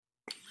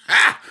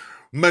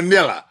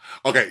Manila.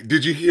 Okay,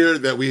 did you hear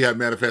that we have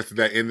manifested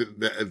that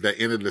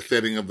ended the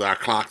setting of our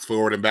clocks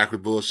forward and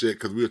backward bullshit?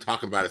 Because we were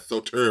talking about it so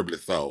terribly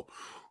so.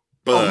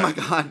 Oh my But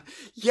god.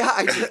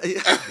 Yeah,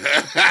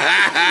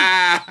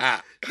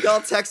 y'all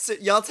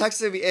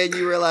texted me and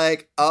you were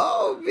like,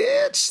 "Oh,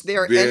 bitch,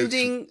 they're Bitch.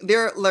 ending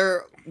they're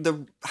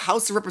the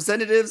House of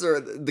Representatives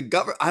or the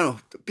government, I don't know,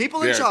 the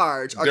people in They're-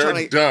 charge are they're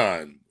trying to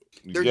done.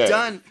 they're Yes.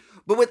 done.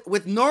 But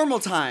with normal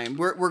time,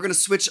 we're going to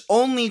switch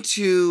only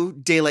to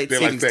daylight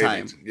savings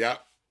time. Yep.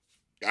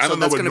 I So don't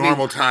know that's what gonna be-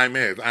 normal time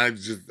is. I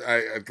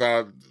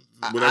thought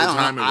whatever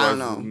time it was. I don't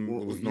know.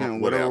 Was You know,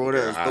 whatever it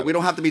is. But we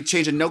don't have to be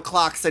changing no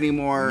clocks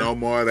anymore. No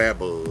more of that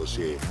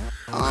bullshit.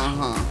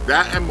 Uh-huh.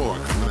 That and more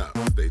coming up.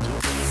 Stay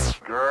tuned.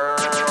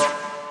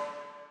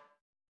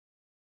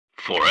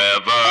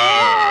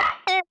 Forever.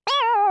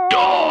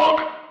 Dog.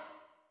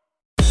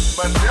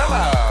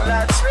 Manila.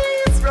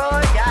 Latrice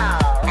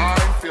Royale.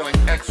 I'm feeling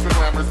extra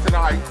glamorous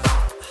tonight.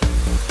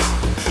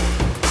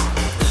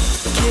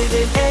 Give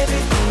it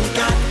everything you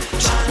got.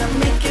 Trying to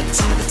make it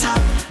to the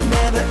top.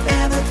 Never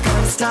ever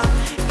gonna stop.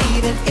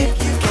 Even if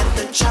you get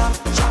the chop,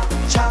 chop,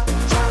 chop,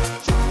 chop,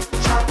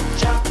 chop,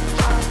 chop,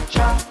 chop,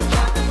 chop.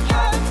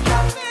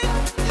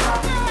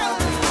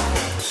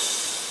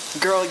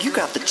 Girl, you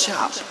got the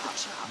chop.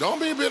 Don't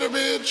be a bitter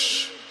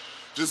bitch.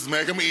 Just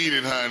make them eat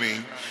it, honey.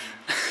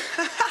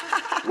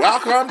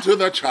 Welcome to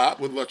the Chop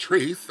with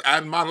Latrice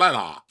and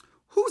Marlena.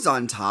 Who's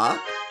on top?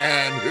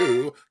 And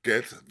who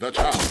gets the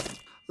chop?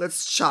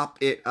 Let's chop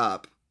it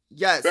up.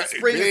 Yes,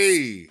 spring is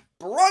Baby.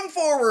 sprung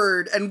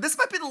forward. And this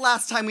might be the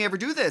last time we ever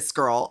do this,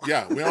 girl.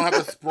 Yeah, we don't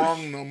have to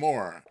sprung no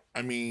more.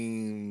 I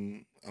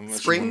mean,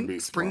 unless you want to be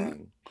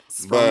sprung.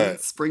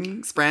 But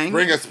sprang.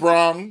 spring is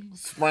sprung.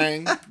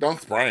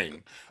 Don't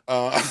spring.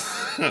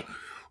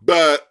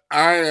 But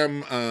I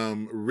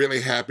am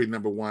really happy,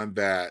 number one,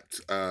 that,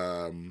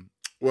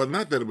 well,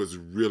 not that it was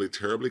really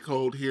terribly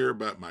cold here,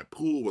 but my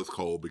pool was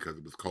cold because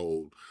it was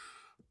cold.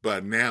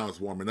 But now it's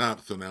warming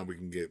up, so now we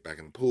can get back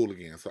in the pool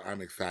again. So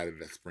I'm excited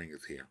that spring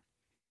is here.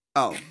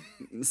 Oh,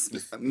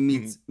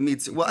 me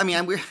too. Well, I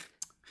mean,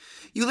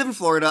 you live in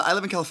Florida. I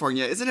live in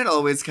California. Isn't it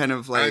always kind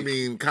of like? I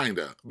mean, kind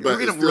of. we But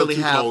it's don't still really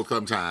too have- cold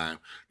sometime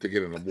to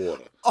get in the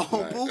water.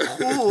 Oh,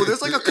 boo-hoo.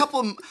 There's like a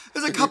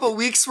couple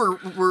weeks where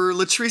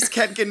Latrice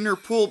can't get in her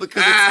pool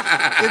because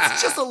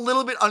it's just a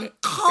little bit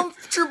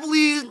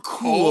uncomfortably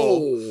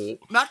cool. Oh.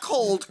 Not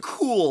cold,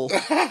 cool.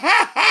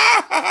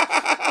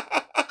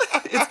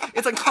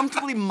 It's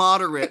uncomfortably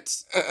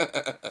moderate.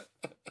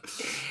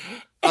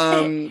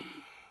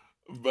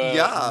 But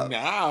Yeah.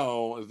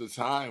 now is the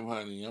time,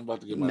 honey. I'm about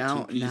to get my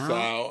two-piece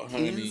out,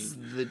 honey. is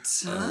the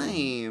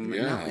time.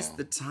 yeah. Now is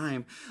the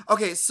time.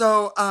 Okay,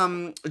 so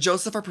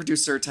Joseph, our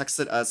producer,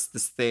 texted us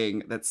this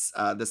thing that's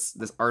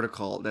this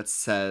article that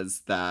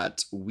says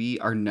that we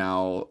are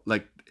now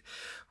like.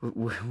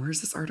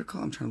 Where's this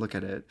article? I'm trying to look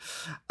at it.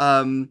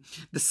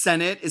 The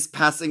Senate is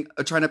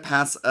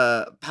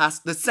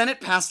the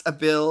Senate passed a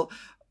bill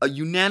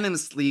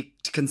unanimously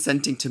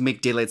consenting to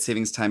make daylight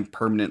savings time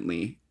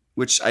permanently,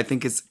 which I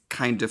think is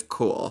kind of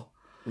cool.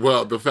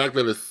 Well, the fact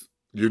that it's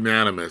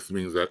unanimous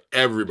means that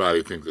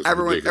everybody thinks it's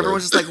ridiculous.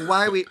 Everyone's just like,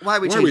 why are we Why are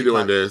we changing doing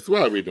clock? this?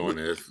 Why are we doing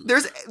this?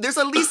 There's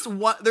at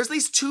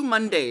least 2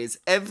 Mondays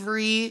at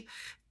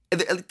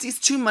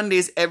least 2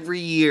 Mondays every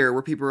year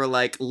where people are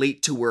like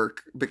late to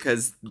work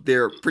because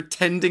they're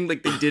pretending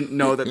like they didn't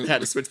know that they had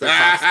to switch their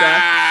clocks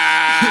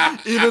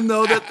back, even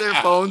though that their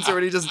phones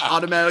already just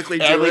automatically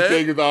do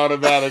Everything it. is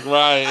automatic,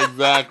 right?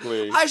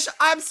 Exactly.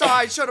 I'm sorry,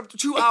 I showed up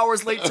 2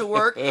 hours late to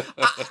work.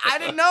 I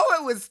didn't know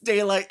it was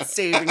daylight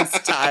savings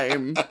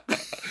time.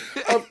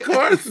 Of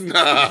course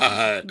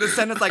not. The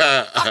Senate's like,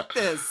 fuck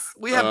this.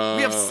 We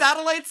have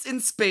satellites in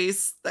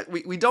space that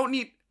we don't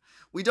need.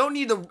 We don't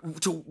need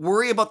to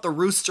worry about the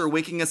rooster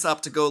waking us up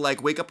to go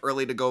like wake up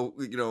early to go,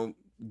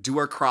 do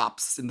our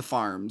crops in the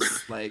farms.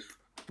 Like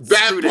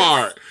That screw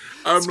part.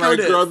 I'm Screw like,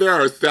 this. girl, there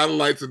are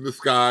satellites in the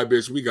sky,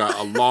 bitch. We got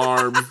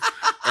alarms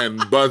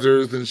and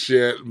buzzers and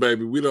shit,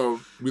 baby. We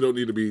don't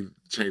need to be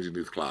changing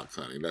these clocks,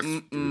 honey. That's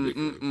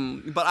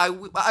ridiculous. But I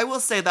will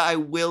say that I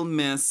will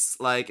miss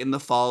like in the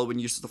fall when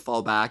you used to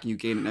fall back and you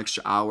gain an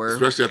extra hour.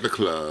 Especially at the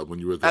club when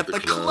you were at the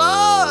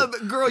club,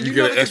 girl. You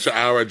know get an extra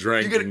hour of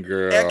drinking,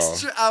 girl.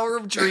 Extra hour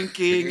of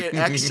drinking, an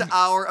extra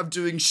hour of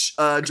doing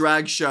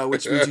drag show,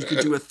 which means you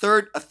could do a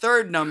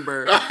third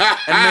number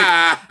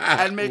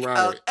and make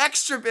Right. an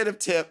extra bit of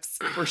tips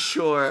for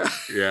sure.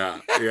 Yeah,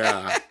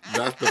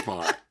 that's the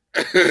part.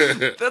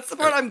 That's the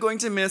part I'm going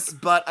to miss,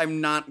 but I'm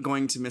not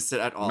going to miss it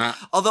at all. Not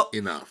Although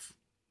enough.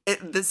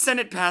 the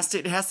Senate passed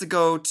it, it has to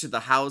go to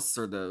the House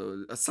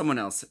or someone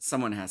else.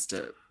 Someone has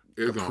to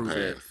It's approve gonna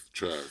it. pass.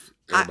 Trust.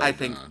 I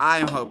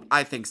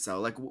think so.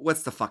 Like,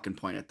 what's the fucking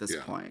point at this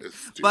point? It's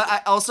stupid. But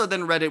I also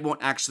then read it won't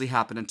actually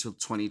happen until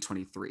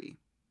 2023.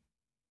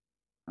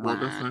 Well,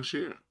 that's not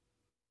shit.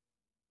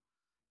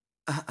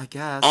 I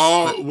guess.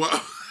 Oh,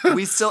 well.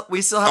 we still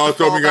have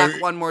to fall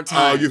back one more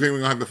time. Oh, you think we're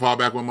gonna have to fall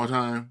back one more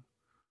time?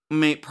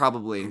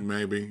 Probably.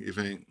 Maybe, you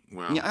think?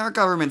 Well, Yeah, our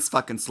government's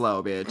fucking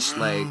slow, bitch.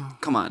 Like,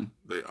 come on.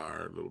 they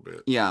are a little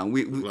bit. Yeah,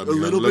 we I mean, a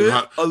little look bit.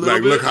 How, A little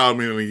bit. look how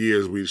many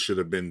years we should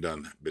have been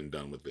done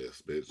with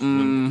this, bitch.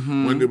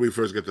 When did we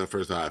first get the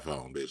first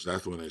iPhone, bitch?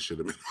 That's when it should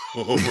have been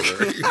over.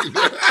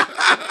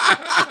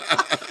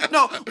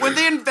 No, when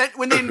they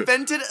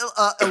invented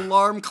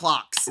alarm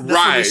clocks. That's when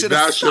Right, they should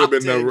that have should have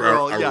been stopped it, a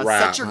girl. Yeah,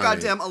 wrap, set your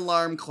honey. goddamn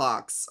alarm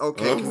clocks,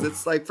 okay? Because Oh.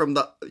 it's like from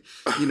the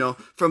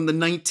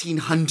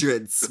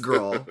 1900s,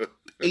 girl.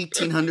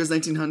 1800s,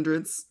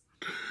 1900s.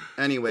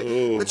 Anyway,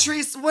 Oh.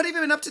 Latrice, what have you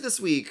been up to this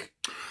week?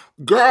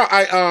 Girl,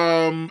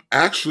 I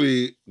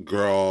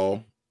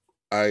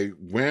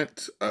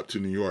went up to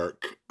New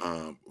York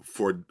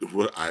for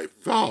what I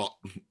thought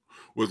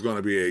was going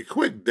to be a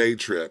quick day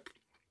trip.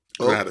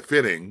 'Cause I had a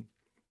fitting.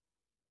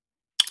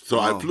 So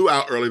Wow. I flew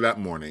out early that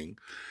morning,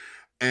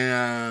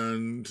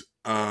 and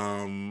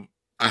I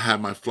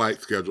had my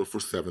flight scheduled for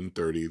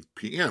 7:30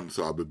 p.m.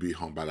 So I would be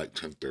home by like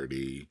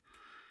 10:30,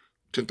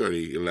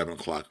 11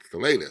 o'clock the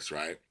latest,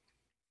 right?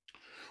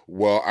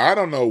 Well, I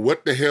don't know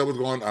what the hell was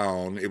going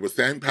on. It was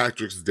St.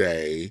 Patrick's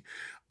Day.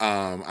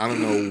 I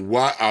don't know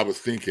what I was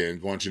thinking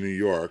going to New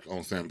York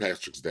on St.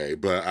 Patrick's Day,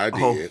 but I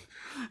did.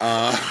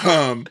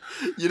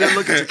 You didn't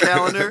look at your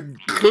calendar?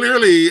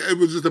 Clearly, it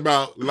was just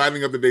about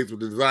lining up the dates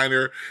with the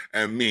designer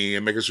and me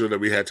and making sure that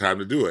we had time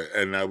to do it.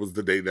 And that was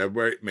the date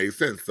that made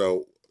sense.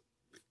 So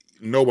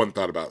no one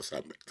thought about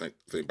St.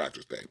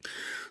 Patrick's Day.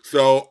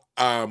 So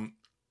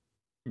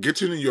get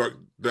to New York.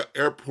 The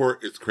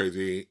airport is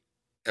crazy.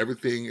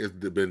 Everything has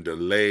been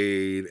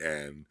delayed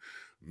and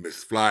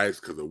missed flights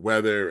because of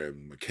weather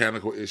and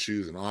mechanical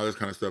issues and all this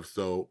kind of stuff.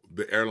 So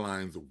the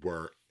airlines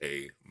were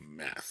a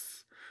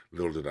mess.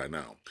 Little did I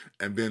know.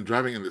 And then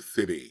driving in the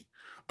city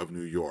of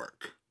New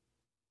York.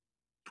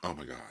 Oh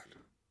my God.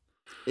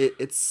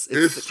 It's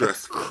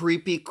stressful.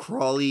 creepy,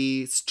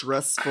 crawly,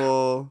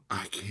 stressful.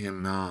 I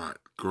cannot,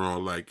 girl.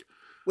 Like,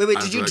 Wait,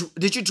 I did you was like-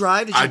 did you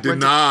drive? I did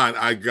not.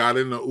 I got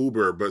in the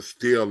Uber, but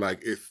still,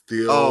 like, it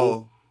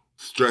still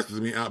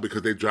stresses me out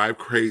because they drive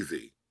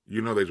crazy.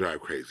 You know they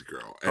drive crazy,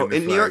 girl. And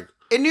in it's New like, York,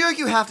 in New York,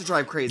 you have to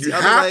drive crazy. You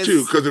have otherwise,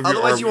 to, 'cause if you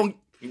otherwise are- you won't.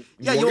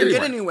 Yeah, you won't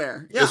get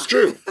anywhere. Yeah, It's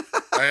true.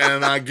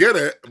 And I get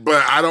it,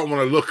 but I don't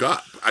want to look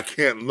up. I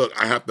can't look.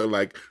 I have to,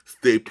 like,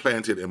 stay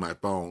planted in my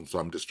phone so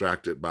I'm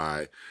distracted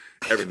by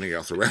everything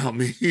else around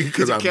me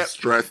because you I'm can't-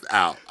 stressed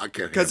out. I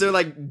can't. because they're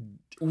handle like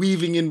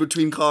weaving in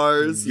between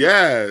cars. it.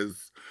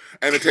 Yes.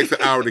 And it takes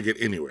an hour to get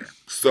anywhere.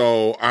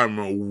 So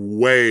I'm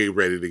way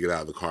ready to get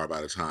out of the car by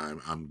the time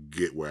I'm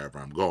get wherever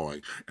I'm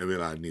going. And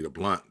then I need a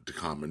blunt to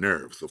calm my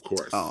nerves, of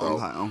course. Oh,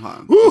 So, okay.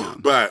 whew, Yeah.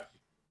 But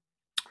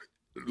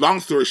long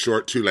story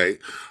short, too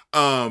late.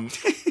 On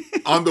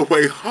the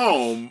way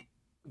home,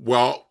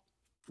 well,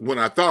 when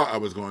I thought I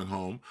was going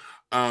home,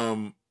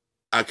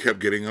 I kept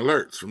getting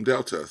alerts from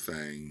Delta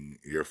saying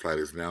your flight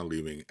is now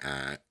leaving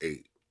at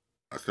 8.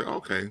 I said,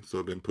 okay,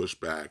 so then push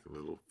back a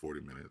little,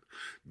 40 minutes.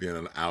 Then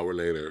an hour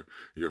later,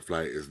 your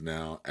flight is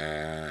now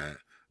at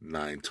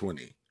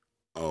 9:20.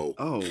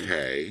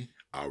 Okay,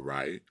 all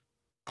right.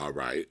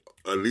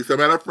 At least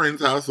I'm at a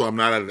friend's house, so I'm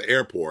not at the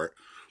airport.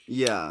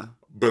 Yeah.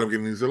 But I'm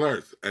getting these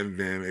alerts. And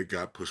then it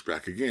got pushed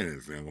back again.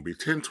 It's now going to be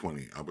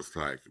 10:20. I was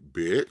like,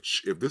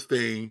 bitch, if this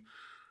thing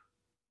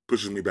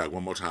pushes me back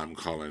one more time, I'm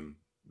calling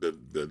the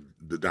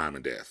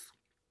Diamond Desk.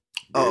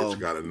 Bitch,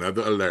 got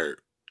another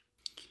alert.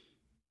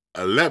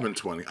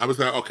 11:20. I was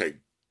like, okay,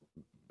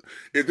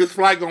 is this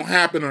flight going to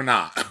happen or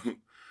not?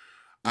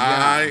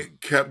 I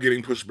kept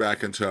getting pushed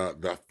back until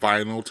the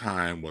final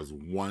time was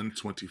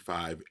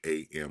 1:25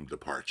 a.m.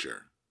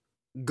 departure.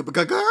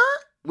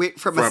 Wait,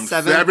 from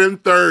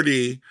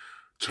 7:30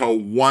 to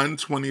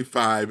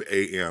 1:25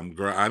 a.m.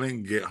 Girl, I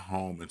didn't get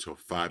home until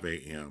 5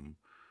 a.m.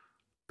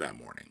 that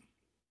morning.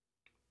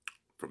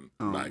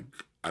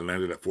 I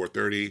landed at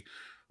 4:30.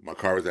 My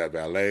car was at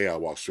valet. I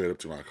walked straight up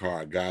to my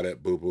car. I got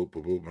it. Boop, boop,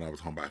 boop, boop. And I was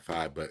home by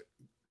 5. But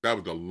that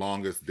was the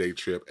longest day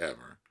trip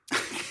ever.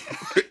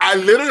 I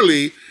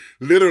literally,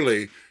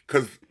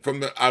 because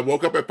I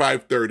woke up at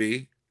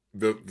 5:30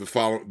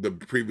 the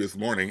previous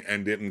morning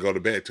and didn't go to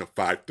bed till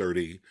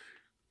 5:30.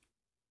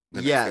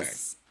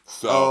 Yes.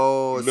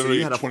 So, so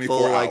you had a 24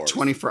 full hours.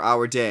 like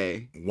 24-hour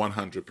day.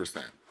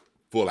 100%.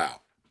 Full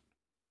out.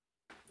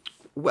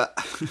 Well,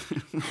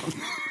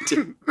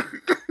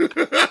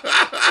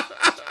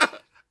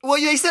 well,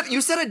 you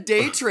said a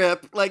day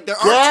trip. Like there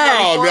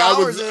are 24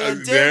 hours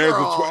in a day,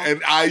 girl.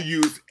 And I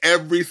used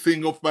every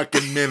single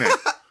fucking minute.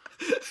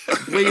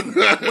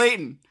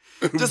 waiting.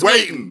 Just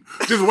waiting.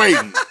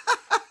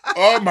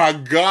 Oh my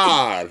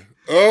God.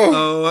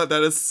 Oh,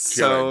 that is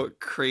so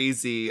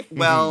crazy.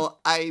 Well,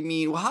 I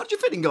mean, how did your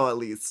fitting go at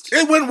least?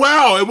 It went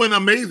well. It went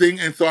amazing.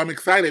 And so I'm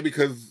excited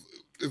because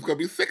it's going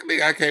to be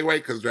sickening. I can't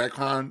wait because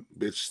DragCon,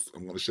 bitch,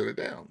 I'm going to shut it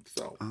down.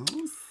 So. Oh,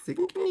 Boop,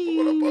 boop,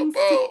 boop, boop,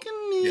 boop.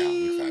 sickening.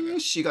 Yeah, I'm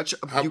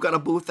excited. You got a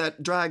booth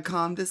at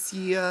DragCon this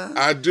year?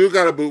 I do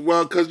got a booth.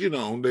 Well, because,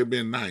 they've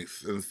been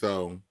nice. And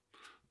so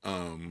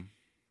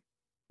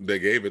they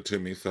gave it to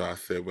me. So I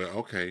said, well,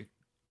 okay.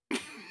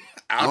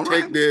 I'll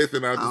take this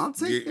and I'll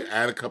just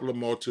add a couple of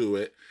more to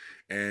it.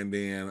 And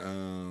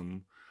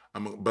then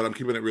But I'm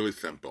keeping it really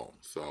simple.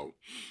 So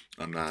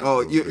I'm not.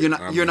 Oh, you're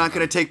not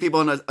going to take people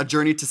on a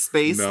journey to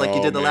space like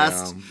you did the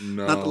last,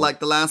 no. not like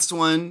the last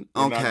one.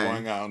 We're Okay. not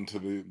going out into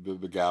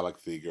the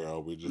galaxy,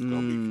 girl. We're just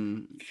gonna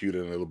be cute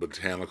in a little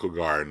botanical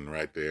garden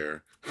right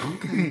there.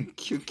 Okay.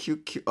 Cute.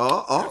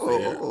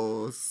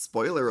 Yeah.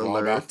 Spoiler It's alert. all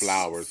about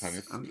flowers,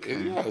 honey.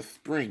 Okay. Yeah, it's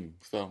spring,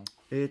 so.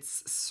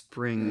 It's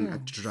spring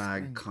at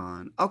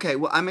DragCon. Okay,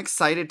 well, I'm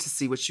excited to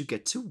see what you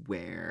get to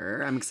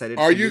wear. I'm excited.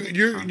 Are for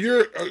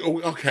you're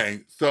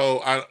okay?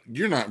 So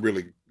you're not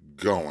really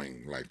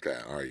going like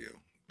that, are you?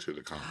 To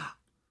the con?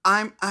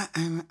 I'm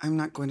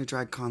not going to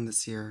DragCon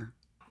this year.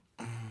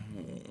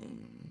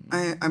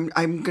 I'm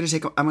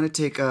gonna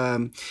take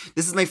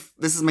this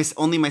is my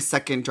only my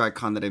second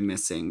DragCon that I'm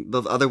missing.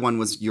 The other one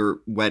was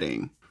your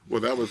wedding. Well,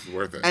 that was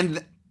worth it.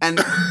 And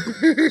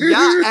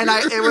yeah, and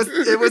it was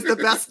the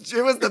best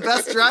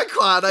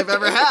DragCon I've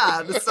ever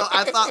had. So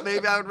I thought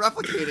maybe I would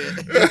replicate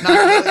it.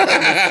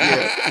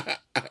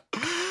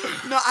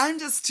 No, I'm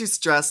just too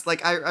stressed.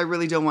 Like I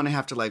really don't want to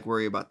have to like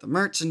worry about the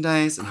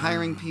merchandise and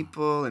hiring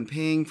people and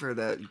paying for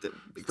the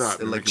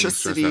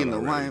electricity and the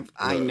Wi-Fi.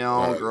 I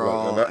know,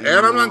 girl. And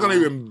I'm not gonna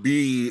even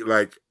be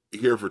like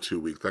here for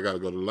 2 weeks. I gotta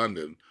go to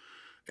London.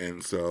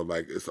 And so,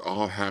 like, it's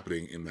all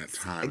happening in that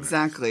time.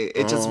 Exactly.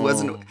 It just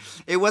wasn't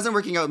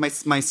working out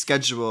with my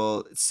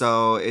schedule.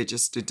 So it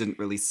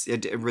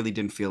really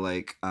didn't feel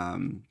like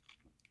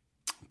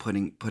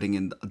putting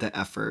in the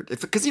effort.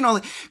 Because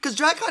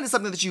DragCon is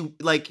something that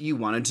you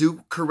want to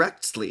do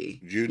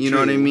correctly. You know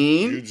what I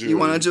mean? You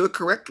want to do it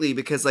correctly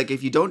because like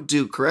if you don't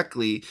do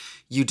correctly,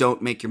 you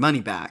don't make your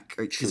money back.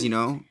 Because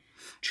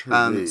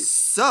True.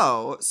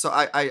 So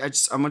I'm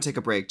gonna take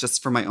a break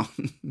just for my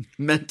own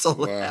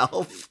mental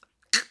health.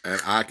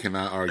 And I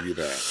cannot argue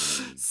that.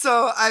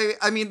 So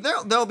I mean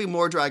there'll be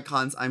more drag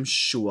cons, I'm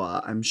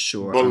sure.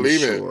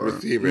 Believe it,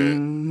 receive it.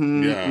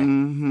 Mm-hmm, Yeah.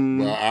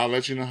 Mm-hmm. Well, I'll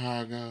let you know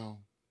how I go.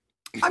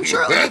 I'm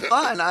sure it'll be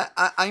fun.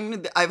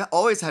 I've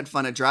always had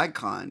fun at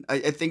DragCon.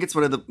 I think it's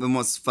one of the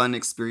most fun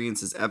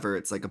experiences ever.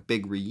 It's like a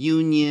big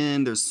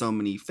reunion. There's so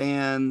many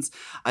fans.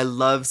 I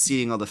love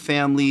seeing all the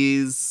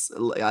families.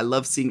 I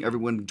love seeing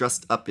everyone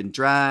dressed up in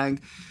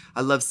drag. I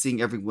love seeing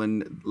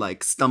everyone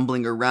like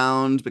stumbling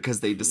around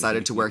because they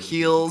decided to wear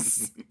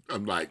heels.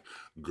 I'm like,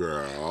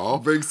 girl,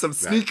 bring some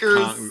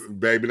sneakers.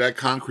 Baby, that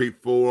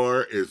concrete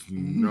floor is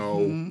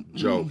no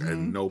joke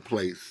and no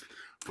place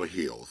for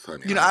heels,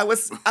 honey. I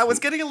was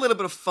getting a little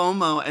bit of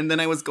FOMO, and then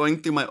I was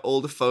going through my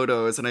old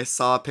photos, and I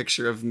saw a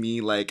picture of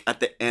me like at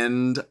the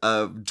end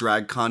of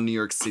DragCon New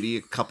York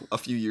City a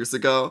few years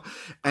ago,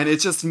 and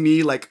it's just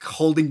me like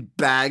holding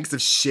bags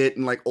of shit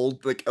and like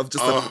old of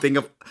just a thing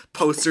of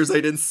posters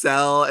I didn't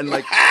sell, and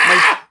like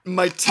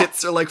my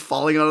tits are like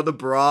falling out of the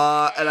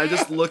bra, and I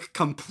just look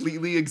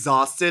completely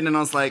exhausted, and I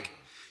was like,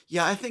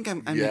 yeah, I think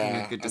I'm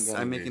making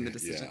the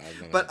decision,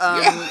 but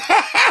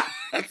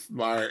that's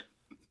smart.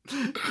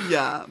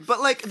 Yeah,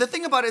 but like the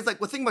thing about it is like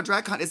the thing about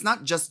DragCon, it's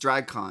not just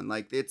DragCon.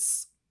 Like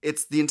it's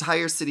the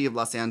entire city of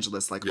Los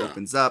Angeles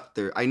opens up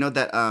there. I know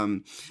that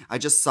I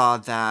just saw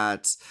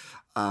that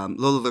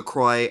Lola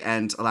LaCroix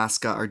and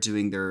Alaska are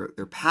doing their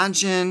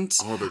pageant.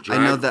 Oh, the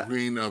Drag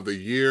Queen of the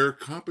Year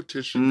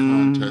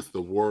competition contest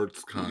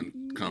awards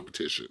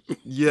competition.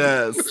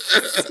 Yes,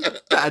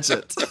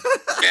 pageant.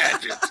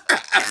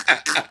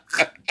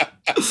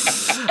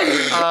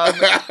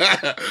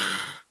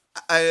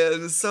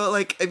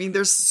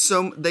 There's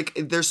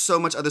so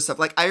much other stuff.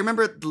 Like I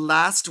remember the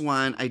last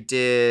one I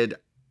did,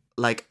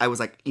 like I was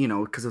like,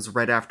 because it was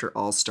right after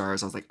All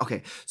Stars. I was like,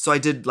 okay, so I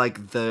did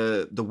like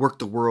the Work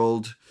the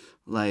World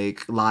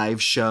like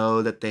live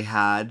show that they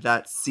had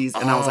that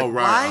season, and I was like,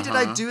 why did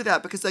I do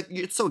that? Because like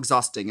it's so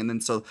exhausting. And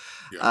then so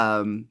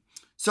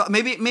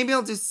maybe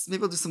I'll do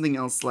something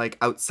else like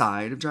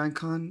outside of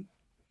DragCon,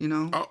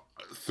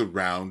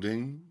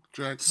 surrounding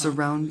DragCon?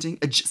 Surrounding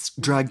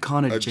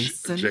DragCon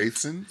adjacent.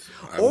 Adjacent?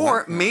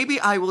 Or maybe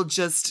I will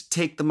just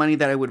take the money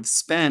that I would have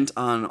spent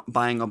on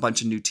buying a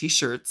bunch of new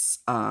T-shirts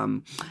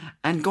and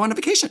go on a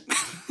vacation.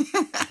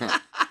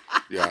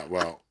 Yeah,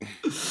 well,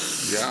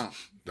 yeah,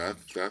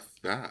 that's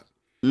that.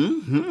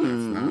 Mm-hmm.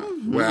 That's not.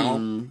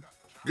 Well,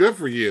 good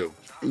for you.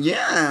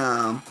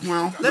 Yeah.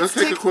 Well, let's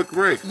take a quick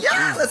break.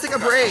 Yeah, let's take a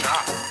break.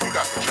 You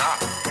got the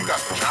chop. You got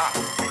the chop.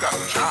 You got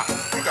the chop.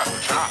 You got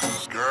the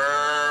chop.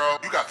 Girl,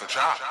 you got the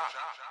chop.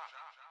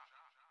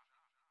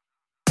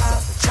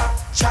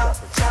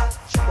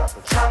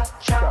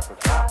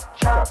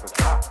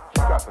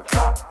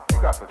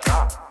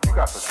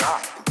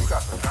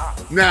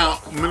 Now,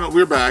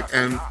 we're back,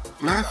 and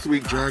last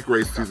week Drag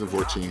Race season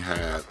 14 they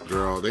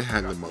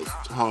had the most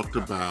talked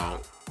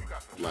about,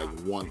 like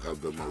one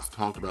of the most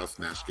talked about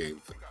Snatch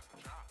games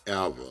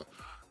ever.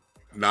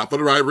 Not for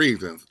the right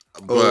reasons,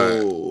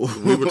 but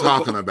we were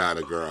talking about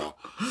it, girl.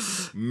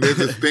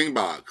 Mrs.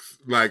 Stingbox,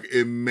 like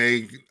it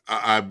made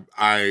I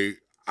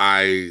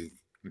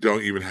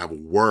don't even have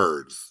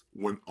words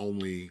when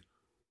only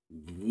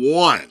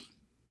one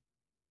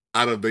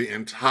out of the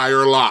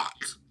entire lot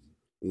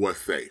was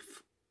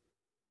safe.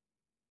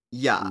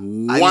 Yeah.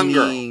 One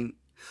girl.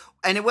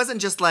 and it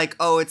wasn't just like,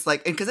 oh, it's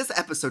like, because it's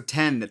episode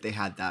 10 that they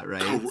had that,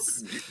 right?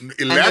 11.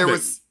 And there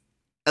was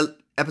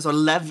episode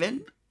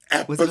 11.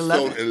 Was it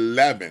 11? Episode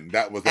 11.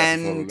 That was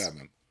episode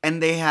 11.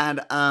 And they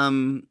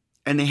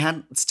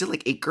had still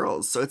like 8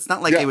 girls. So it's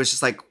not like it was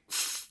just like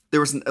there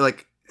was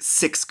like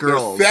 6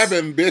 girls. There's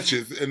 7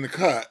 bitches in the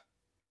cut.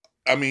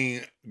 I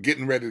mean,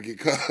 getting ready to get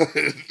cut.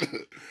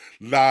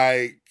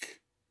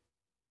 Like,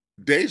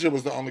 Deja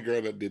was the only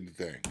girl that did the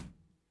thing.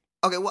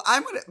 Okay, well,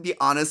 I'm going to be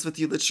honest with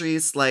you,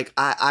 Latrice. Like,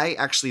 I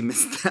actually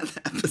missed that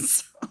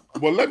episode.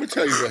 Well, let me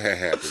tell you what had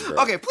happened, girl.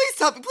 Okay, please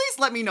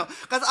let me know.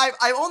 Because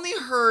I've only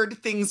heard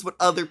things what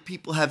other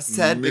people have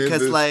said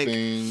because, like,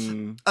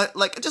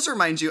 just to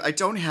remind you, I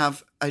don't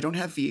have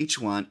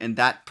VH1, and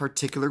that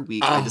particular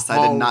week I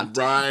decided not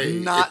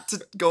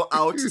to go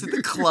out to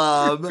the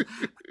club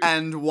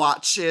and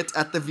watch it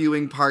at the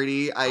viewing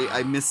party.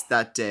 I missed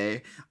that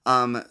day.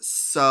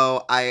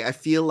 So I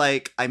feel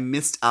like I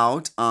missed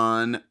out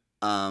on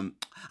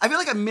I feel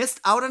like I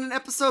missed out on an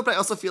episode, but I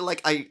also feel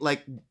like I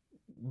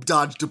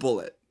dodged a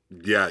bullet.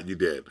 Yeah, you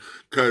did.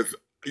 Because,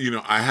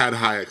 I had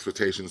high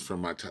expectations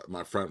from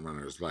my front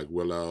runners, like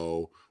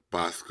Willow,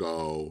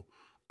 Bosco,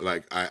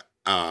 like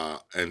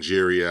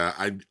Angeria.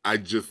 I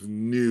just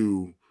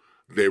knew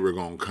they were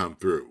going to come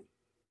through.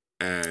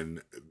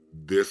 And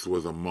this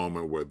was a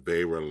moment where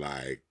they were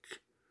like,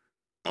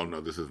 oh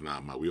no, this is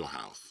not my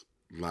wheelhouse.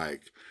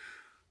 Like,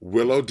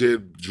 Willow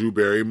did Drew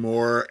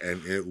Barrymore,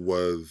 and it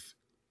was...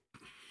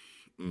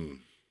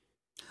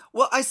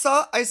 Well, I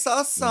saw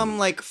some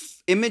like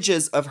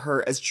images of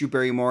her as Drew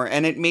Barrymore,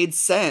 and it made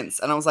sense.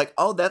 And I was like,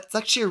 "Oh, that's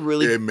actually a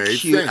really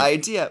cute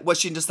idea." Was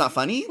she just not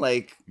funny?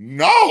 Like,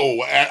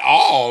 no, at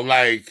all.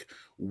 Like,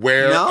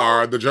 where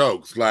are the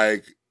jokes?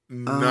 Like,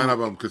 none of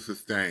them could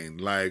sustain.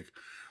 Like,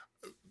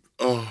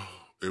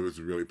 it was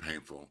really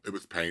painful. It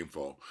was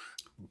painful,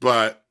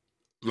 but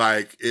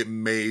like, it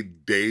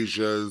made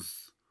Deja's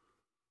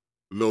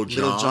Lil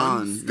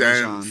Jon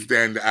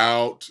stand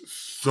out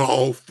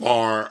so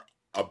far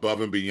above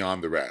and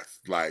beyond the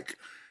rest. Like,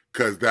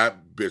 because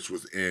that bitch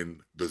was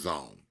in the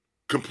zone.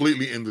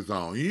 Completely in the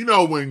zone. You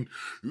know when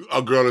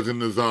a girl is in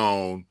the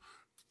zone,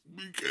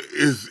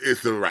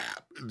 it's a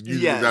wrap.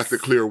 That's the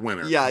clear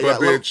winner. But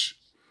bitch,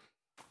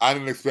 I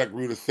didn't expect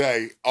Rue to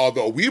say,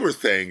 although we were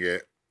saying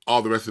it,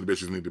 all the rest of the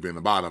bitches need to be in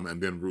the bottom. And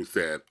then Ruth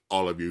said,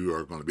 all of you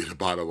are going to be in the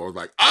bottom. I was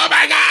like, oh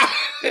my God!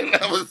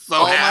 I was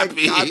so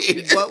happy. My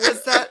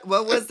God.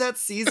 What was that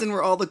season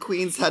where all the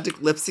queens had to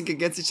lip sync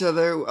against each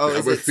other? Oh,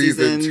 that was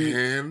season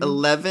 10?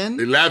 11?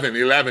 11,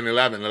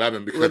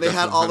 because where they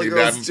had all the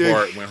girls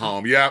Davenport went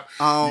home. Yep.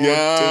 Oh,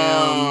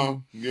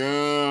 damn.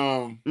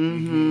 Yeah.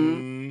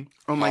 Mm-hmm.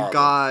 Oh my Horrible.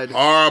 God.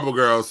 Horrible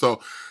girl.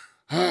 So,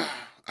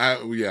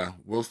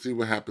 we'll see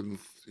what happens,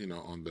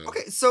 on the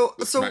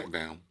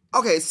SmackDown.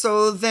 Okay,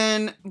 so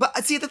then, but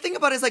see, the thing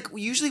about it is, like,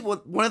 usually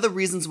one of the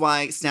reasons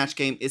why Snatch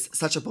Game is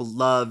such a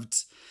beloved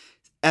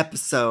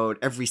episode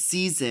every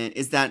season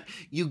is that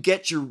you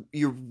get your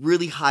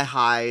really high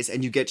highs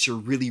and you get your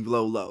really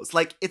low lows.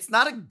 Like, it's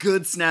not a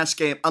good Snatch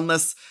Game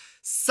unless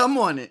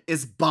someone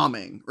is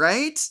bombing,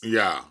 right?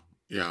 Yeah.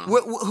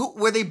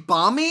 Were they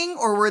bombing,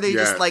 or were they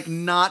just, like,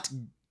 not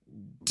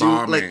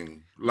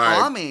bombing?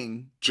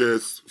 Bombing.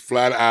 Just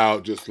flat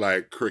out, just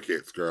like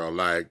crickets, girl.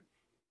 Like,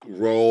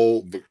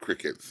 roll the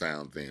cricket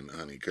sounds in,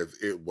 honey, because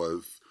it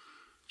was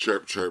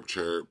chirp, chirp,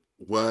 chirp.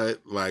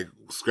 What? Like,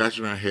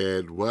 scratching our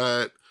head.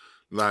 What?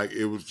 Like,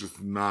 it was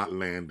just not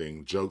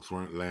landing. Jokes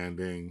weren't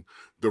landing.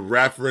 The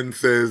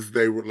references,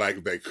 they were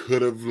like, they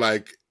could have,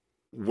 like,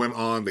 went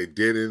on. They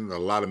didn't. A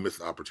lot of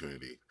missed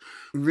opportunity.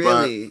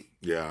 Really? But,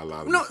 yeah, a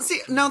lot of No,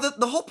 see, now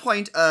the whole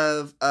point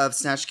of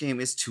Snatch Game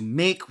is to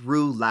make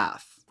Rue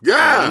laugh.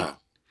 Yeah. Right?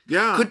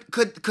 Yeah.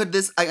 Could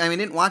this, I mean, I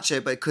didn't watch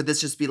it, but could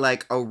this just be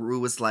like, oh, Rue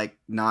was like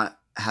not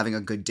having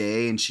a good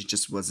day and she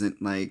just wasn't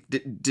like,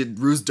 did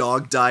Rue's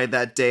dog die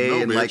that day?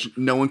 No, and bitch. Like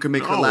no one could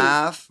make her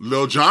laugh?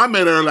 Lil Jon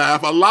made her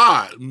laugh a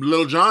lot.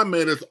 Lil Jon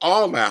made us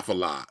all laugh a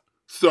lot.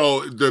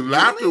 So the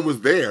laughter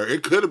was there.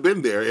 It could have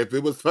been there. If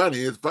it was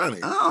funny, it's funny.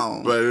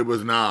 Oh. But it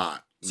was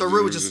not. So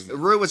Rue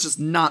was just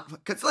not,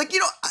 because like,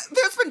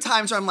 there's been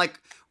times where I'm like,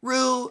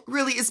 Rue,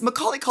 really, is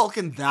Macaulay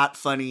Culkin that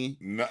funny?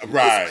 No,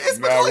 right. Is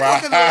Macaulay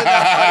Culkin really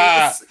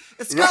that funny?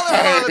 Is Scarlett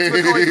Harlot's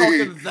Macaulay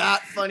Culkin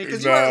that funny?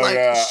 Because you are like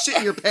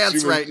shitting your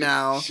pants right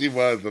now. She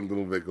was a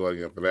little bit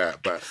going up for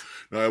that, but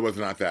no, it was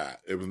not that.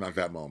 It was not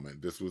that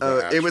moment. This was.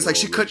 It was like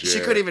she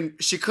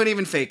couldn't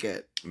even fake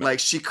it. No. Like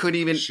she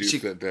couldn't even. She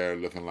sat there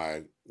looking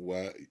like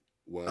what?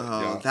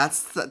 Oh,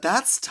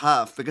 that's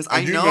tough because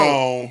I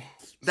know.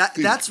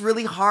 That's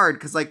really hard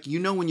because, like,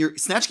 when you're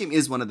Snatch Game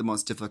is one of the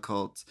most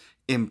difficult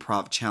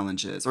improv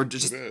challenges or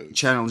just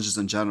challenges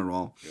in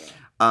general.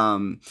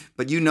 Yeah.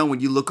 But when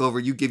you look over,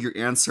 you give your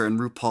answer, and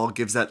RuPaul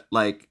gives that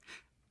like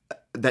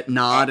that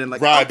nod and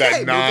like right,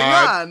 okay, that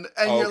nod, moving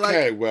on, and you're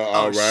like, well, oh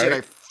all right, shit,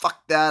 I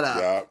fucked that up.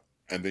 Yeah.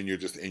 And then you're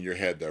just in your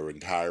head the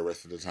entire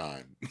rest of the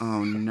time.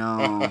 Oh,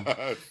 no.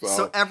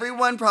 so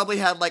everyone probably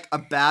had, like, a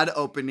bad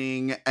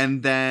opening,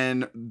 and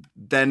then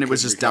it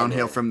was just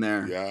downhill from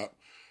there. Yeah.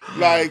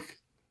 Like,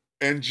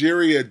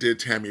 Angeria did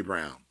Tammy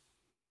Brown.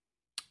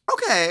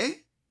 Okay.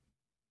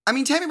 I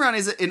mean, Tammy Brown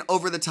is an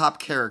over-the-top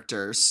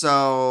character,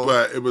 so...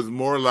 But it was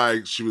more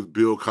like she was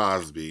Bill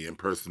Cosby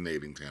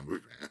impersonating Tammy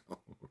Brown.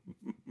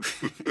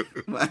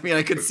 I mean,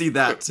 I could see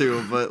that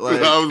too, but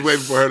like... I was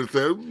waiting for her to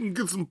say,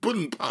 get some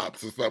pudding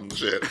pops or some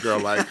shit. Girl,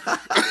 like...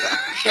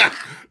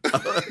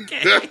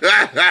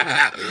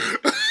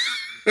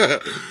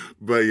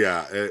 But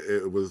yeah,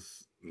 it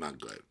was not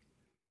good.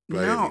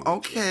 But No, anyway.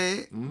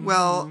 okay. Mhm.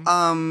 Well,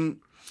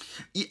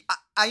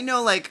 I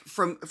know, like,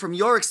 from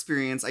your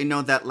experience, I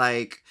know that,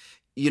 like,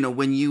 you know,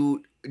 when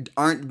you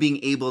aren't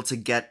being able to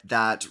get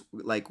that,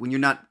 like, when you're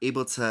not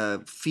able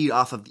to feed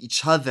off of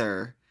each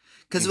other,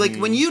 because like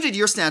when you did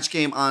your Snatch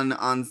Game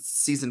on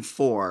season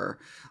 4,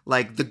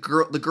 like the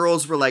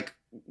girls were like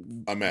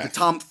A mess. the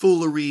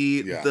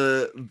tomfoolery, Yeah.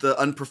 the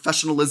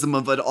unprofessionalism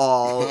of it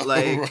all,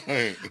 like.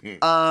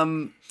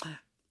 Right.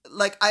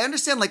 Like I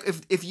understand, like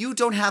if you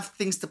don't have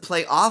things to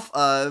play off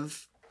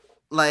of,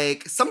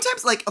 like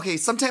sometimes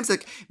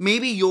like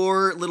maybe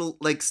your little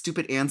like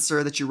stupid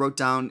answer that you wrote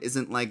down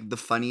isn't like the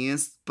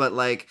funniest, but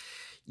like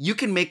you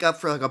can make up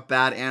for like a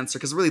bad answer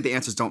because really the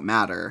answers don't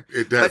matter.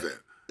 It doesn't.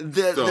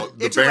 The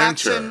the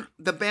interaction, banter.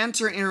 the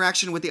banter and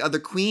interaction with the other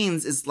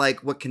queens is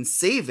like what can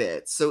save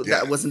it. So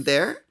Yes. that wasn't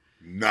there.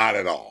 Not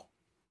at all.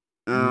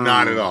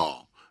 Not at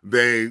all.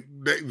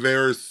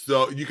 They're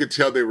so, you could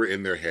tell they were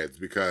in their heads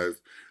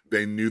because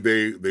they knew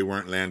they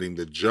weren't landing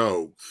the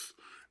jokes,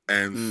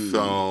 and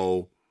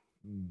so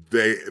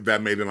that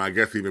made them, I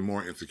guess, even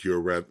more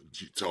insecure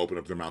to open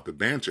up their mouth to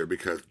banter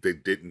because they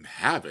didn't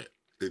have it.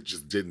 It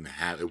just didn't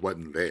have it.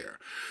 Wasn't there.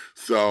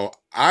 So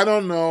I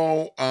don't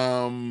know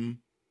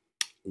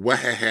what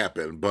had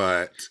happened,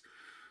 but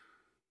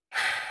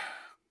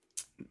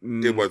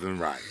it wasn't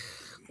right.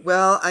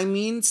 Well, I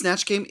mean,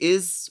 Snatch Game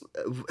is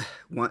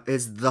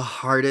the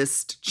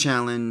hardest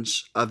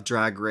challenge of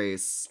Drag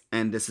Race,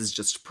 and this is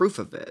just proof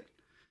of it.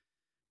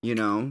 You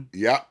know.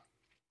 Yep.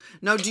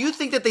 Now, do you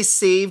think that they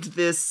saved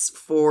this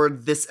for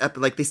this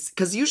episode? Like this,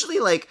 because usually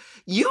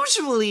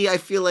I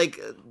feel like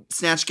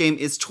Snatch Game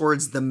is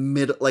towards the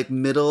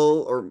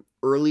middle or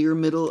earlier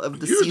middle of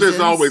the season. Usually it's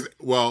always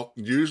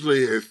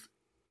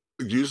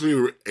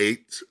usually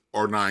 8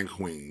 or 9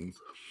 queens,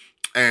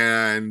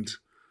 and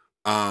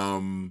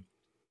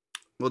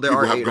well, there people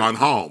are have 8 gone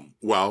home.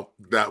 Well,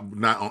 that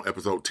not on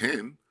episode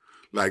 10.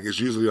 Like it's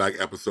usually like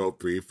episode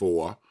 3,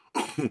 4,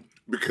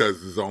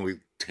 because there's only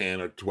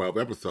 10 or 12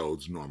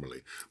 episodes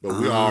normally. But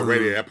we're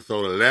already at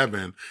episode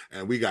 11,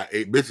 and we got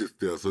 8 bitches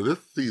still. So this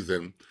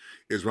season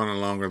is running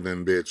longer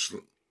than bitch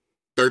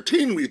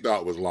 13 we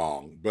thought was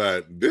long,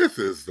 but this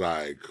is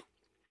like.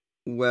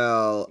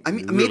 Well, I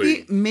mean,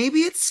 Really? maybe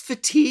it's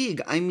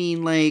fatigue. I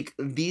mean, like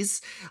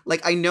these,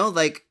 like I know,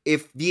 like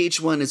if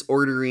VH1 is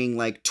ordering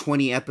like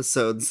 20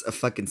 episodes a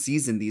fucking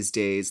season these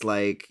days,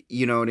 like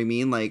you know what I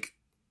mean, like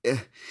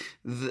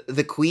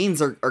the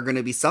queens are going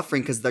to be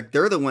suffering because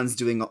they're the ones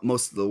doing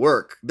most of the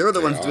work. They're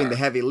the ones doing the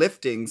heavy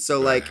lifting. So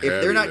like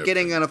if they're not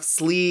getting enough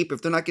sleep,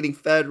 if they're not getting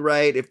fed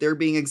right, if they're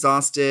being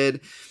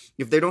exhausted,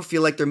 if they don't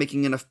feel like they're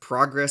making enough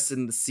progress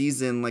in the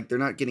season, like they're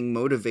not getting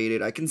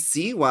motivated, I can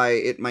see why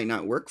it might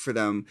not work for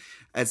them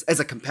as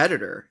a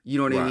competitor. You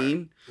know what I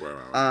mean?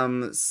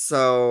 Right.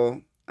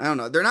 So I don't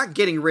know. They're not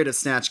getting rid of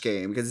Snatch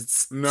Game because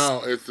it's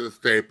It's a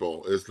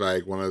staple. It's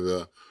like one of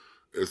the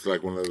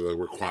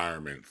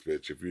requirements,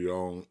 bitch. If you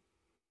don't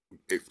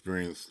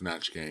experience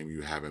Snatch Game,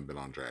 you haven't been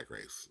on Drag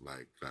Race.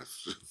 Like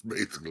that's just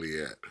basically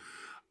it.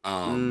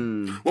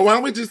 Well, why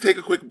don't we just take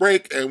a quick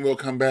break and we'll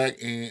come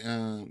back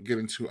and get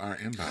into our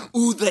inbox.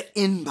 Ooh, the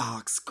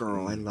inbox,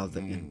 girl. I love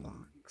the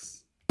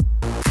inbox.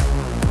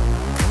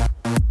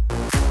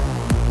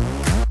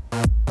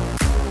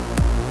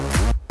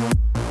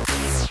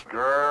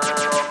 Girl.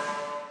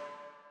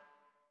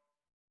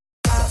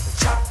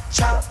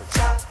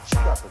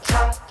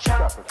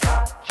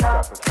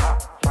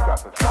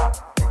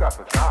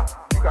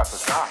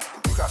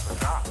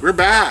 We're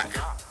back.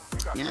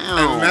 Yeah.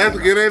 And let's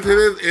get into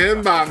this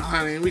inbox,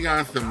 honey. We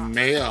got some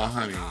mail,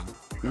 honey.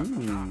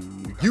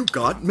 You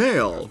got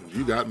mail.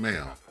 You got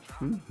mail.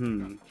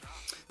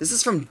 This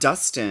is from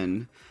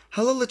Dustin.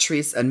 Hello,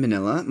 Latrice and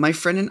Manila. My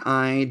friend and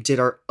I did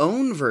our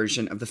own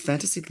version of the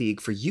Fantasy League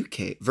for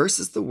UK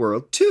versus the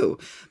World too,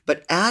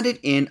 but added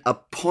in a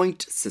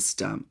point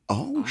system.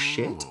 Oh,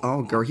 shit.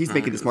 Oh, girl, he's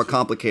making this more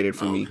complicated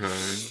for me.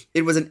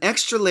 It was an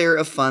extra layer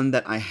of fun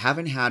that I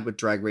haven't had with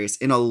Drag Race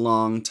in a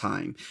long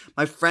time.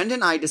 My friend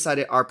and I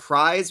decided our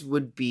prize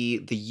would be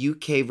the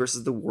UK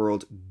versus the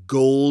World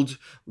Gold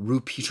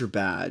Repeater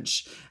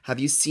badge. Have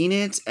you seen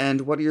it?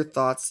 And what are your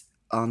thoughts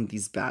on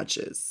these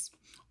badges?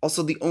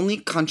 Also, the only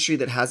country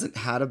that hasn't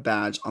had a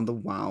badge on the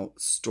WoW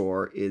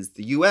store is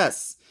the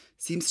US.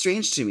 Seems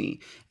strange to me.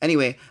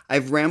 Anyway,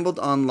 I've rambled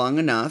on long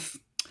enough.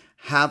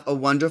 Have a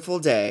wonderful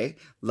day.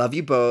 Love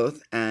you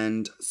both.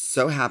 And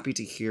so happy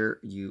to hear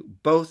you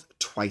both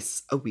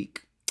twice a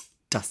week.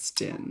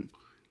 Dustin.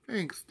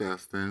 Thanks,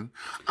 Dustin.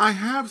 I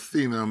have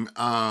seen them,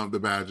 the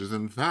badges.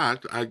 In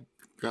fact, I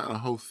got a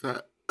whole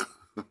set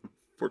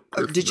for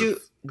Christmas. Did you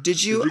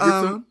Did you get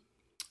some?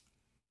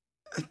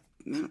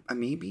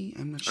 maybe?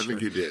 I'm not sure. I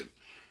think you did.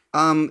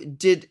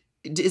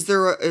 Is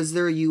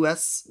there a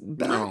U.S.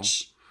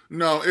 batch?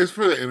 No, it's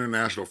for the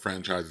international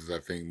franchises, I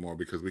think, more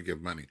because we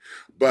give money.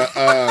 But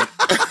You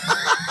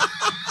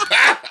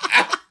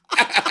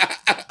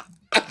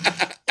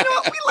know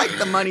what? We like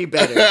the money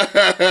better.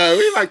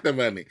 we like the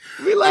money.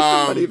 We like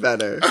the money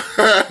better.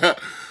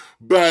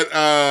 But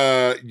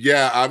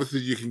yeah, obviously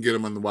you can get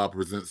them on the Wild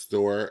Present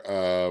store.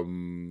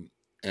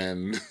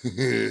 And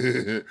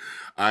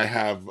I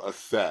have a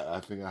set. I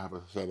think I have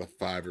a set of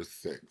 5 or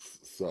 6.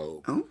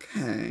 So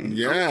Okay.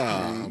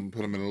 yeah, I'm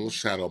put them in a little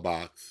shadow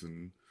box,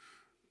 and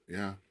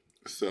yeah.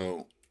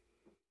 So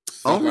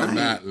stuff like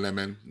that.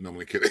 Lemon. No, I'm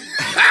only kidding.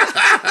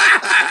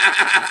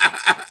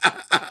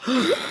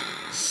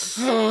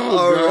 Oh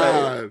All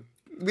God. right.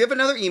 We have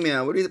another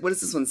email. What does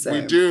this one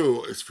say? We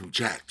do. It's from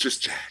Jack.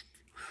 Just Jack.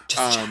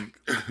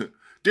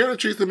 Dear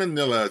Latrice and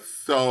Manila,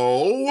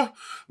 so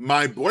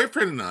my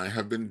boyfriend and I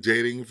have been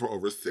dating for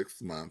over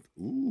 6 months.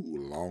 Ooh,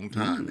 long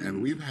time.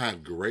 And we've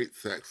had great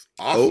sex.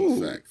 Awesome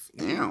sex.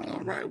 Damn.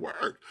 All right,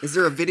 work. Is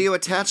there a video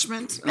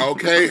attachment?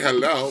 Okay,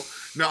 hello.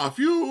 Now, a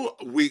few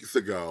weeks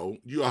ago,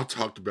 you all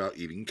talked about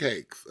eating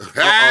cakes.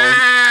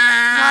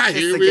 Not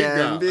Here this we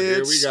again, go. bitch.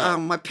 Here we go.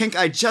 My pink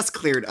eye just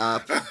cleared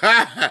up.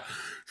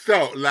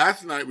 So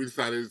last night we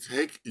decided to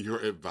take your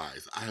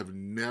advice. I have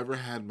never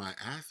had my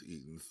ass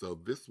eaten, so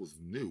this was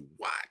new.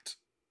 What?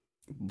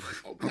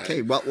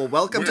 Okay, well,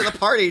 welcome to the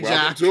party, Jack.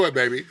 Welcome to it,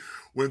 baby.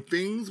 When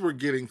things were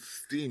getting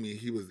steamy,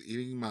 he was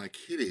eating my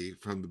kitty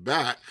from the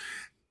back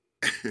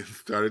and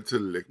started to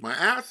lick my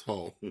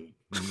asshole. Then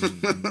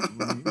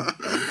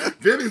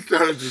he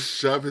started to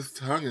shove his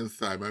tongue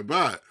inside my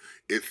butt.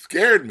 It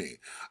scared me.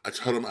 I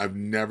told him I've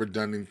never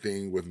done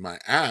anything with my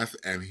ass,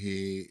 and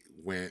he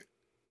went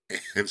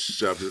and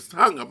shoved his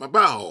tongue up my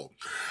butthole.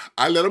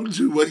 I let him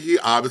do what he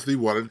obviously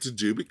wanted to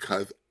do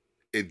because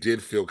it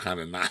did feel kind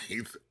of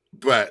nice.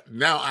 But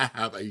now I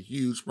have a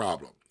huge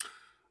problem.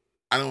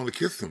 I don't want to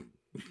kiss him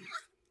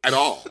at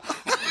all.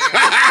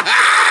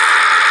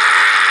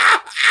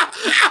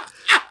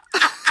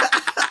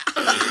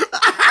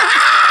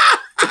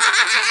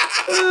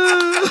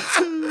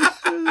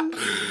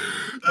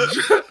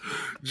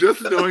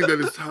 Just knowing that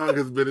his tongue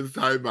has been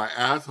inside my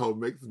asshole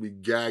makes me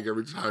gag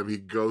every time he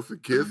goes to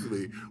kiss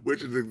me,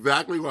 which is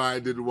exactly why I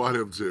didn't want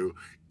him to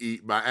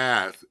eat my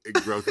ass. It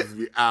grosses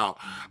me out.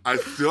 I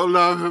still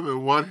love him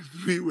and want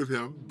to be with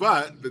him,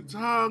 but the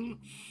tongue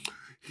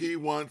he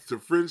wants to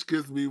French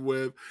kiss me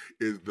with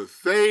is the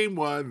same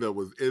one that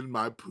was in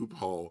my poop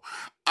hole.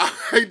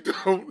 I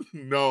don't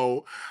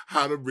know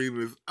how to bring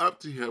this up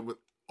to him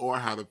or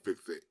how to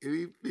fix it.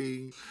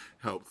 Anything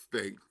helps.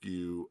 Thank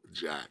you,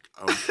 Jack.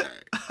 Okay.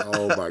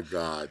 Oh my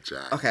God,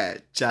 Jack. Okay,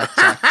 Jack.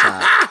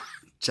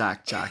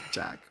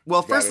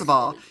 Well, first of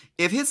all,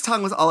 if his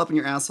tongue was all up in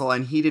your asshole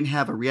and he didn't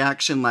have a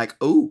reaction like,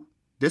 "Oh,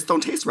 this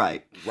don't taste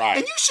right," Right.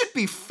 then you should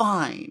be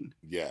fine.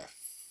 Yes.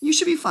 You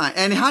should be fine.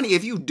 And honey,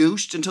 if you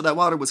douched until that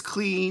water was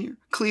clear,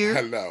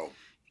 Hello.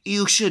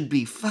 you should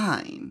be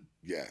fine.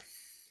 Yes.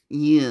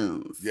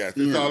 Yes.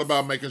 It's all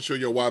about making sure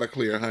your water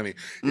clear, honey.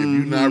 If you're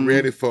not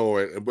ready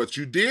for it, but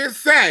you did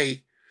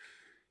say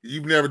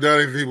you've never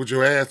done anything with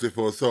your ass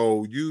before,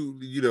 so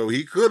you know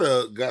he could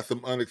have got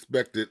some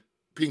unexpected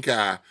pink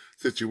eye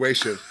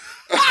situation.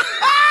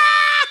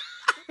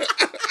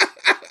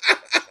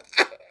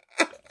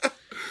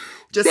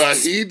 Just but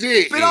he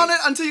did. spit on it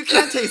until you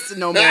can't taste it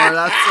no more. That's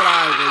what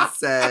I would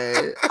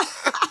say.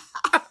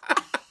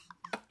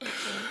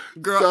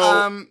 Girl,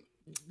 So,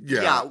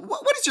 yeah.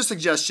 What is your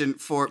suggestion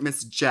for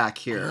Miss Jack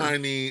here?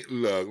 Honey,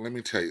 look, let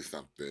me tell you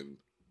something.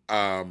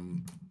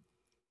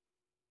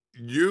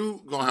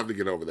 You gonna have to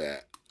get over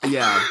that.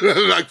 Yeah.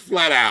 Like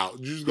flat out.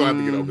 You're just gonna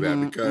have to get over that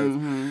because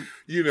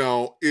you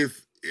know, it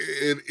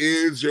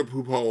is your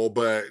poop hole,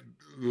 but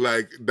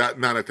like that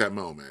not at that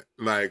moment.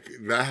 Like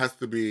that has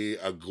to be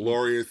a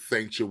glorious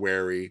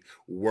sanctuary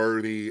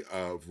worthy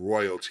of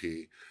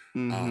royalty.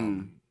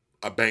 A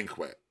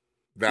banquet.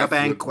 A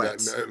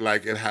banquet.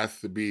 Like it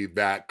has to be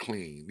that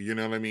clean. You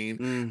know what I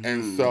mean?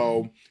 And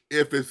so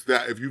if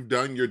you've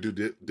done your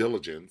due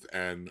diligence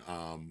and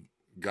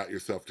got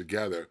yourself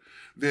together,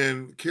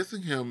 then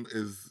kissing him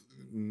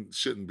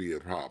shouldn't be a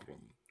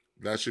problem.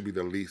 That should be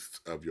the least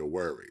of your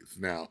worries.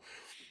 Now,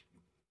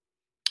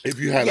 if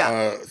you had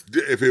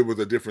if it was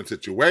a different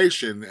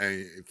situation